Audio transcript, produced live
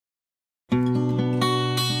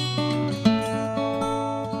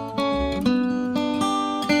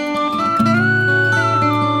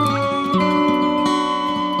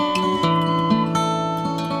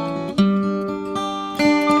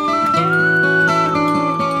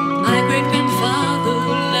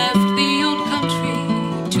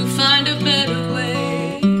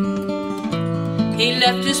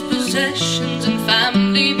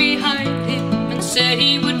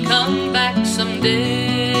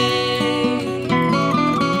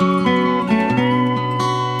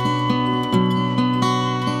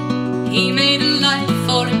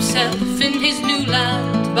his new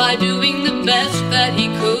land by doing the best that he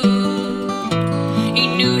could. He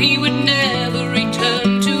knew he would never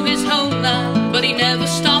return to his homeland, but he never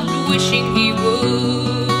stopped wishing he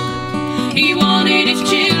would. He wanted his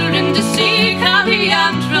children to see County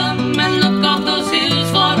Antrim and look off those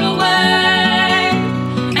hills far away,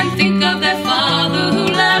 and think of their father who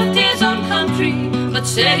left his own country but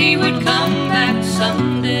said he would come back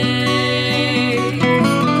someday.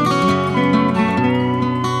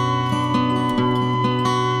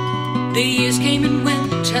 The years came and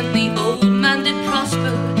went, and the old man did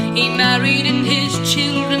prosper. He married and his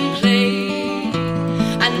children played,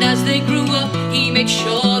 and as they grew up he made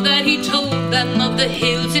sure that he told them of the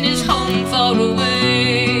hills in his home far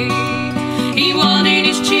away. He wanted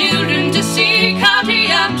his children to see County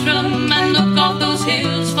Antrim and look off those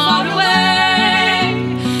hills far away,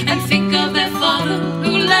 and think of their father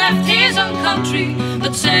who left his own country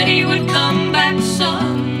but said he would come back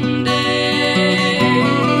someday.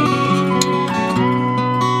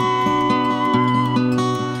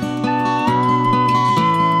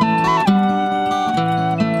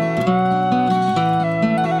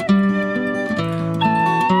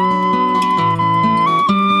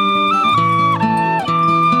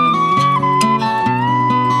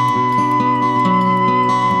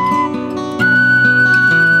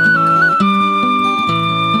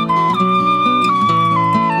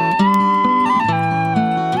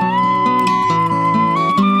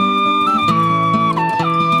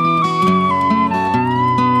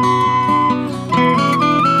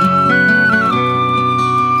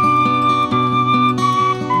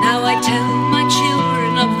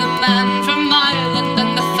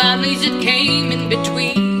 That came in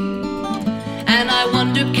between, and I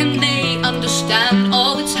wonder, can they understand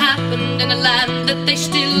all that's happened in a land that they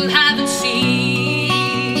still haven't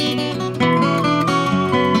seen?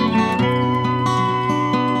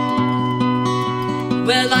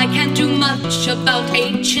 Well, I can't do much about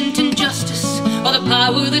ancient injustice or the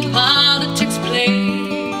power that politics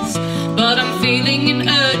plays, but I'm feeling an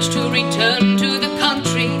urge to return to the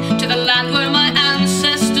country, to the land where my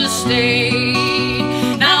ancestors stayed.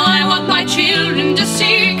 My children to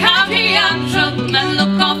see County Antrim and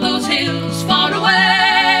look off those hills far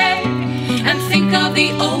away, and think of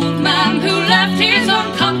the old man who left his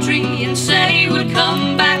own country and said he would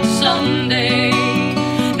come back someday.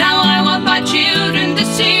 Now I want my children to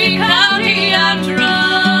see County